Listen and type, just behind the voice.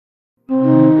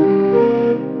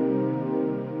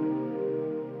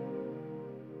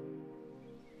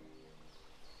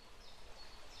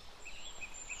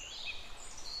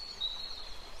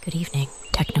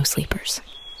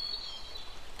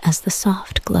As the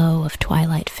soft glow of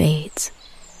twilight fades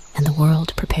and the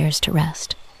world prepares to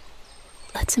rest,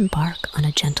 let's embark on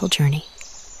a gentle journey,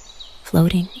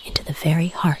 floating into the very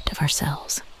heart of our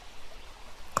cells.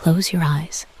 Close your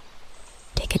eyes,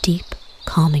 take a deep,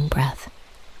 calming breath,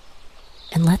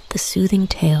 and let the soothing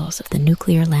tales of the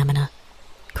nuclear lamina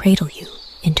cradle you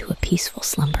into a peaceful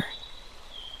slumber.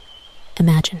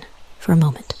 Imagine, for a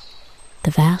moment,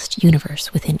 the vast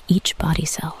universe within each body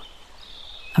cell,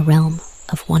 a realm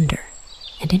of wonder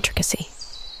and intricacy.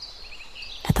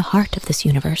 At the heart of this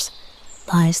universe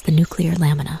lies the nuclear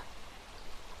lamina,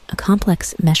 a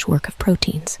complex meshwork of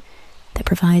proteins that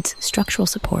provides structural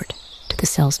support to the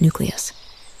cell's nucleus,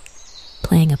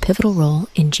 playing a pivotal role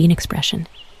in gene expression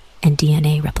and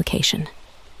DNA replication.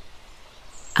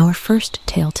 Our first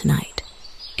tale tonight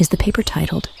is the paper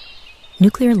titled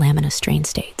Nuclear Lamina Strain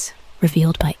States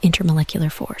Revealed by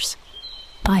Intermolecular Force,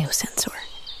 Biosensor.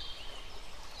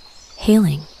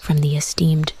 Hailing from the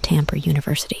esteemed Tamper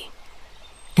University,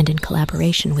 and in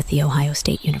collaboration with The Ohio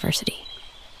State University,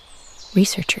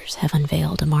 researchers have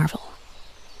unveiled a marvel.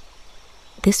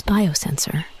 This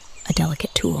biosensor, a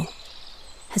delicate tool,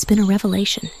 has been a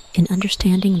revelation in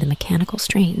understanding the mechanical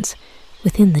strains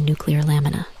within the nuclear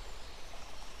lamina.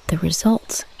 The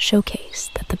results showcase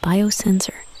that the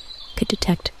biosensor could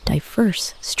detect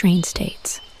diverse strain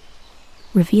states,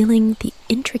 revealing the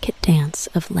intricate dance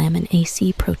of lamin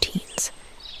AC proteins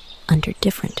under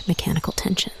different mechanical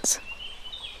tensions.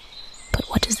 But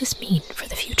what does this mean for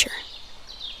the future?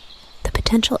 The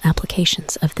potential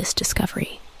applications of this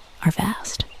discovery are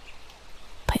vast.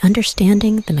 By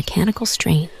understanding the mechanical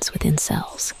strains within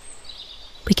cells,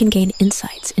 we can gain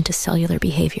insights into cellular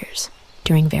behaviors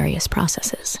during various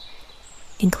processes,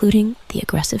 including the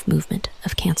aggressive movement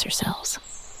of cancer cells.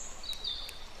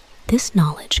 This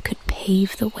knowledge could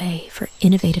pave the way for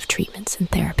innovative treatments and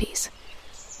therapies,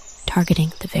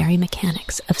 targeting the very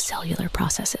mechanics of cellular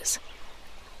processes.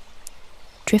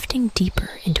 Drifting deeper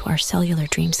into our cellular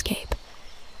dreamscape,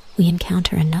 we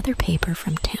encounter another paper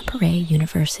from Tampere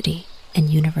University and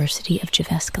University of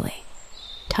Jyväskylä,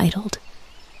 titled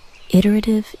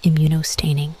Iterative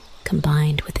Immunostaining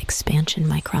Combined with Expansion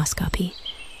Microscopy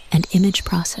and Image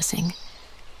Processing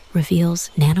Reveals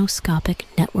Nanoscopic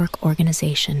Network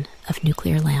Organization of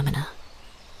Nuclear Lamina.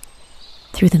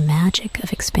 Through the magic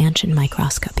of expansion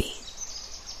microscopy,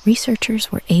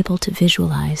 researchers were able to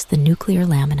visualize the nuclear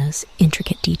lamina's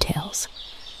intricate details,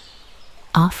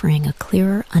 offering a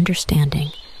clearer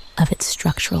understanding of its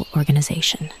structural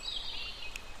organization.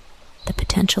 The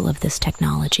potential of this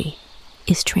technology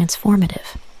is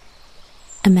transformative.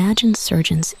 Imagine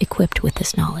surgeons equipped with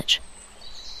this knowledge,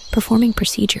 performing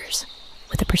procedures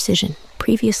with a precision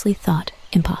previously thought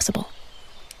impossible.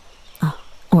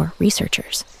 Or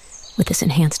researchers with this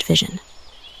enhanced vision,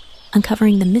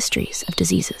 uncovering the mysteries of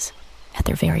diseases at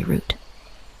their very root.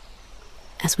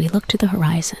 As we look to the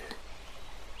horizon,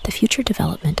 the future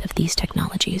development of these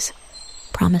technologies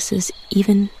promises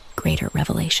even greater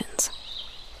revelations.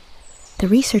 The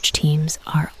research teams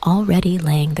are already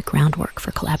laying the groundwork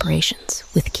for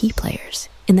collaborations with key players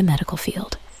in the medical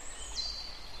field.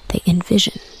 They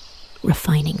envision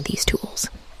refining these tools,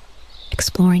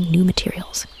 exploring new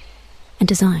materials and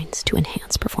designs to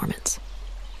enhance performance,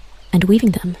 and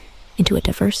weaving them into a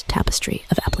diverse tapestry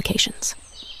of applications.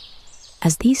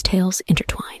 As these tales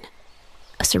intertwine,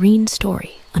 a serene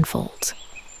story unfolds.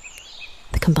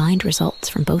 The combined results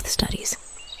from both studies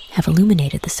have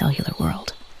illuminated the cellular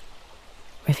world,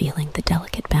 revealing the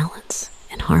delicate balance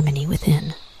and harmony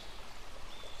within.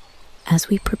 As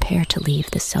we prepare to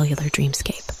leave the cellular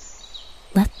dreamscape,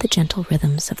 let the gentle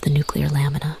rhythms of the nuclear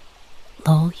lamina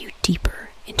lull you deeper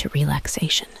into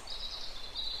relaxation.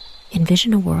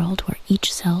 Envision a world where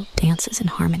each cell dances in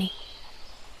harmony,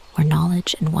 where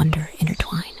knowledge and wonder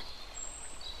intertwine,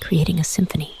 creating a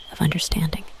symphony of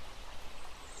understanding.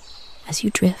 As you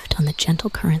drift on the gentle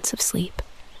currents of sleep,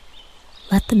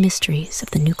 let the mysteries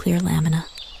of the nuclear lamina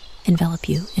envelop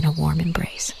you in a warm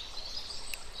embrace.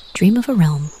 Dream of a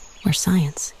realm where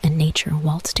science and nature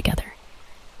waltz together,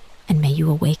 and may you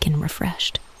awaken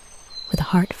refreshed, with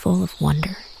a heart full of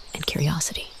wonder and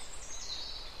curiosity.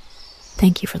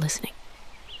 Thank you for listening.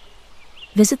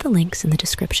 Visit the links in the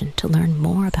description to learn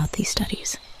more about these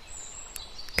studies.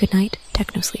 Good night,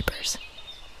 techno-sleepers,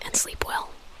 and sleep well.